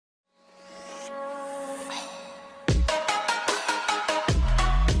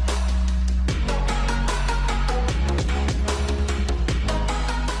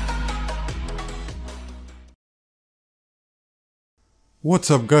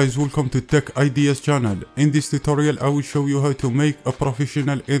What's up guys, welcome to Tech Ideas channel. In this tutorial I will show you how to make a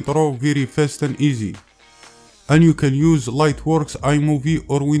professional intro very fast and easy. And you can use Lightworks, iMovie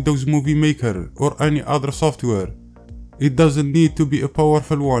or Windows Movie Maker or any other software. It doesn't need to be a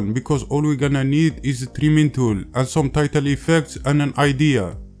powerful one because all we're gonna need is a trimming tool and some title effects and an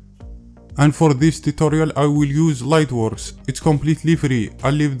idea. And for this tutorial I will use Lightworks. It's completely free.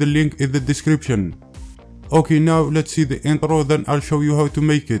 I'll leave the link in the description. Okay, now let's see the intro, then I'll show you how to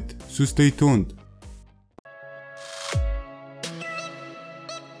make it, so stay tuned.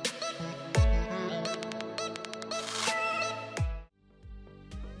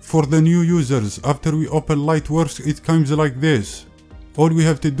 For the new users, after we open Lightworks it comes like this. All we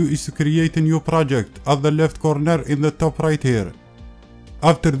have to do is to create a new project at the left corner in the top right here.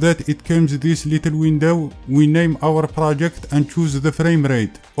 After that it comes this little window. We name our project and choose the frame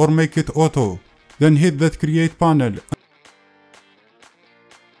rate or make it auto. Then hit that create panel.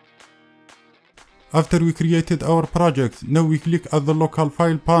 After we created our project, now we click at the local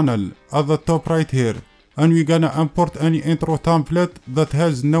file panel at the top right here. And we're gonna import any intro template that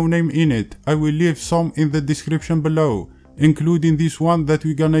has no name in it. I will leave some in the description below, including this one that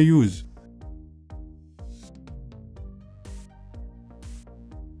we're gonna use.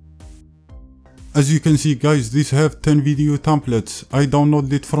 As you can see guys, these have 10 video templates. I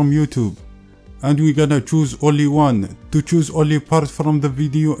downloaded it from YouTube. And we're gonna choose only one. To choose only part from the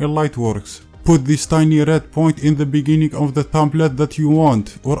video in Lightworks, put this tiny red point in the beginning of the template that you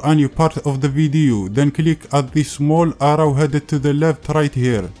want or any part of the video, then click at this small arrow headed to the left right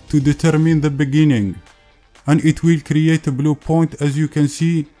here to determine the beginning, and it will create a blue point as you can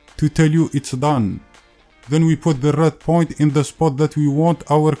see to tell you it's done. Then we put the red point in the spot that we want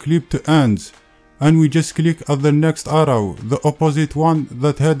our clip to end. And we just click at the next arrow, the opposite one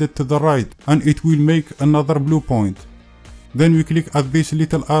that headed to the right, and it will make another blue point. Then we click at this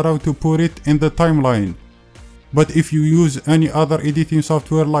little arrow to put it in the timeline. But if you use any other editing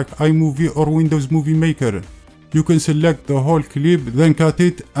software like iMovie or Windows Movie Maker, you can select the whole clip, then cut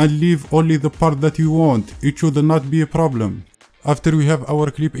it and leave only the part that you want. It should not be a problem. After we have our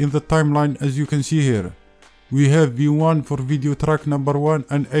clip in the timeline, as you can see here, we have V1 for video track number 1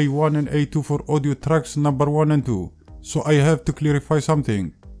 and A1 and A2 for audio tracks number 1 and 2. So I have to clarify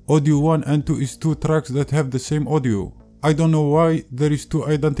something. Audio 1 and 2 is two tracks that have the same audio. I don't know why there is two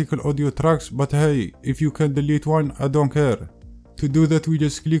identical audio tracks, but hey, if you can delete one, I don't care. To do that we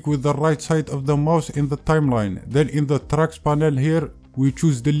just click with the right side of the mouse in the timeline. Then in the tracks panel here, we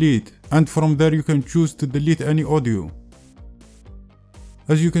choose delete. And from there you can choose to delete any audio.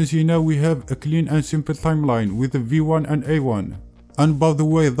 As you can see now we have a clean and simple timeline with a V1 and A1. And by the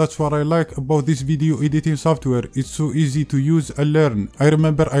way, that's what I like about this video editing software. It's so easy to use and learn. I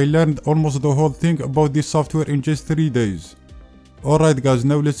remember I learned almost the whole thing about this software in just 3 days. Alright guys,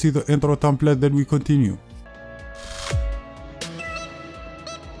 now let's see the intro template, then we continue.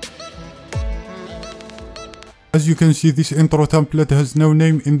 As you can see, this intro template has no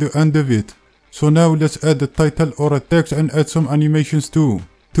name in the end of it. So now let's add a title or a text and add some animations too,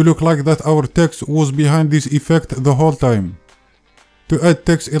 to look like that our text was behind this effect the whole time. To add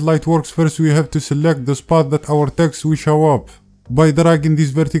text in Lightworks, first we have to select the spot that our text will show up by dragging this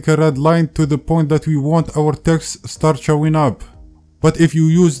vertical red line to the point that we want our text start showing up. But if you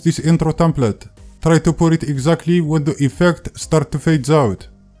use this intro template, try to put it exactly when the effect start to fade out.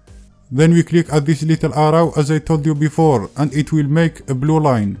 Then we click at this little arrow as I told you before, and it will make a blue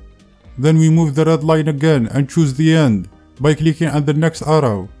line. Then we move the red line again and choose the end by clicking at the next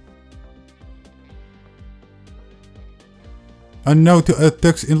arrow. And now to add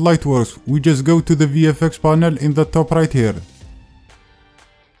text in Lightworks, we just go to the VFX panel in the top right here.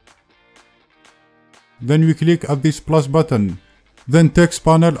 Then we click at this plus button. Then text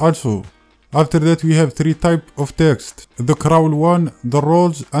panel also. After that we have 3 types of text: the crawl one, the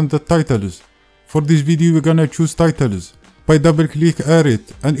roles and the titles. For this video we're gonna choose titles. By double click at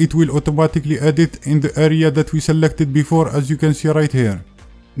it and it will automatically add it in the area that we selected before, as you can see right here.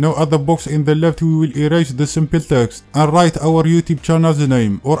 Now at the box in the left we will erase the simple text and write our YouTube channel's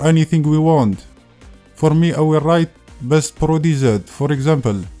name or anything we want. For me I will write Best Pro DZ for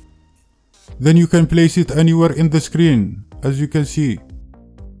example. Then you can place it anywhere in the screen, as you can see.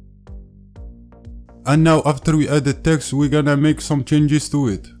 And now after we add the text we're gonna make some changes to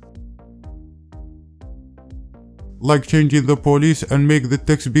it, like changing the police and make the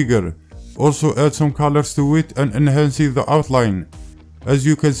text bigger. Also add some colors to it and enhancing the outline, as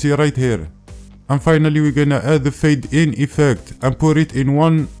you can see right here. And finally we're gonna add the fade in effect and put it in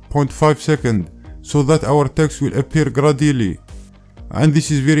 1.5 seconds so that our text will appear gradually. And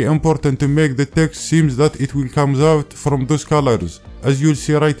this is very important to make the text seems that it will come out from those colors. as you'll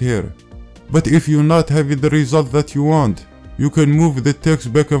see right here. But if you're not having the result that you want, you can move the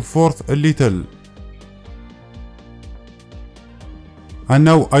text back and forth a little. And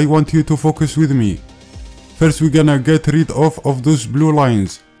now I want you to focus with me. First we're gonna get rid of those blue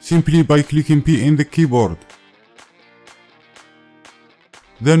lines simply by clicking P in the keyboard.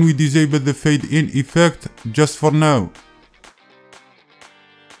 Then we disable the fade in effect just for now.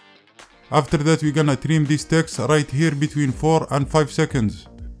 After that we're gonna trim this text right here between 4 and 5 seconds.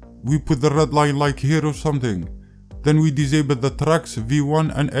 We put the red line like here or something. Then we disable the tracks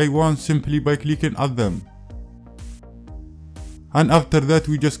V1 and A1 simply by clicking at them. And after that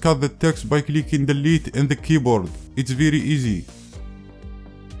we just cut the text by clicking delete in the keyboard. It's very easy.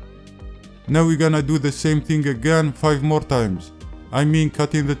 Now we're gonna do the same thing again 5 more times. I mean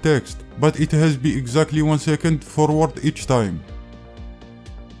cutting the text, but it has to be exactly 1 second forward each time.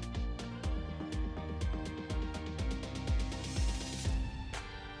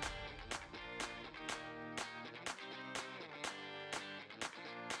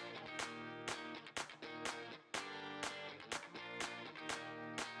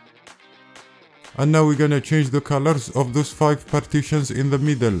 And now we're gonna change the colors of those 5 partitions in the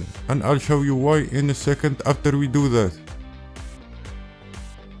middle, and I'll show you why in a second after we do that.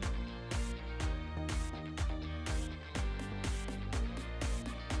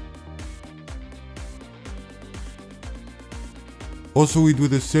 Also we do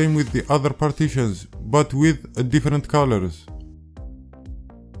the same with the other partitions, but with different colors.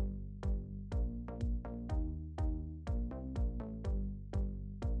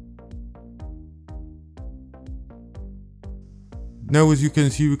 Now as you can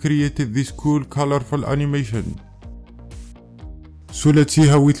see we created this cool colorful animation. So let's see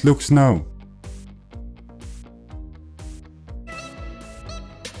how it looks now.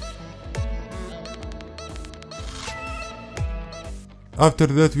 After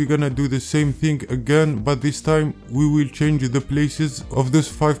that we're gonna do the same thing again, but this time we will change the places of those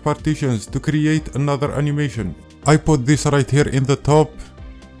 5 partitions to create another animation. I put this right here in the top,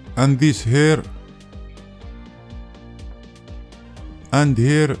 and this here, and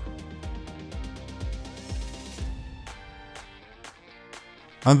here,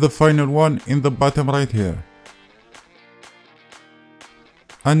 and the final one in the bottom right here.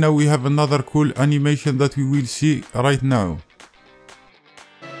 And now we have another cool animation that we will see right now.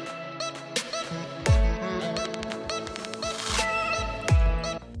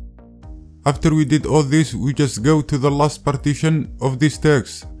 After we did all this, we just go to the last partition of this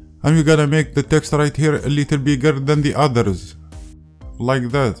text, and we're gonna make the text right here a little bigger than the others, like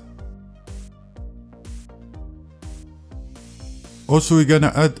that. Also we're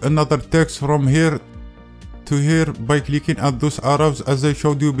gonna add another text from here to here by clicking at those arrows as I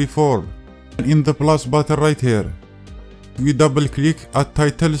showed you before. And in the plus button right here, we double click at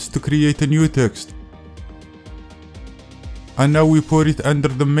titles to create a new text. And now we put it under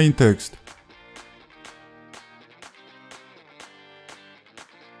the main text.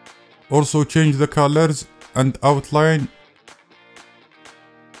 Also change the colors and outline.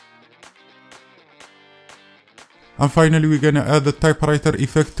 And finally we're gonna add the typewriter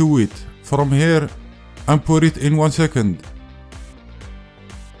effect to it from here and put it in 1 second.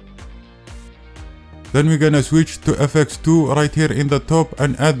 Then we're gonna switch to FX2 right here in the top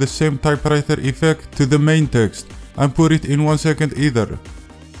and add the same typewriter effect to the main text and put it in 1 second either.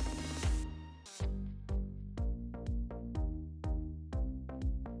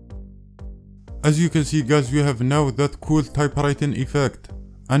 As you can see guys, we have now that cool typewriting effect.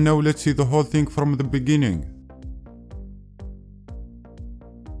 And now let's see the whole thing from the beginning.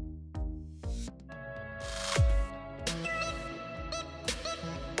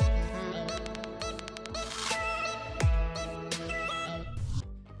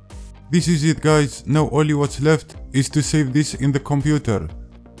 This is it guys, now only what's left is to save this in the computer.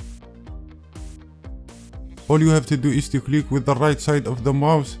 All you have to do is to click with the right side of the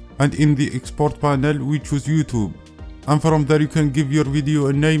mouse, and in the export panel we choose YouTube, and from there you can give your video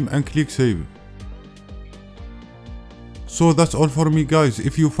a name and click save. So that's all for me guys.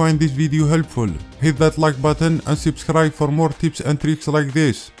 If you find this video helpful, hit that like button and subscribe for more tips and tricks like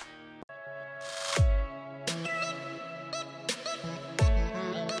this.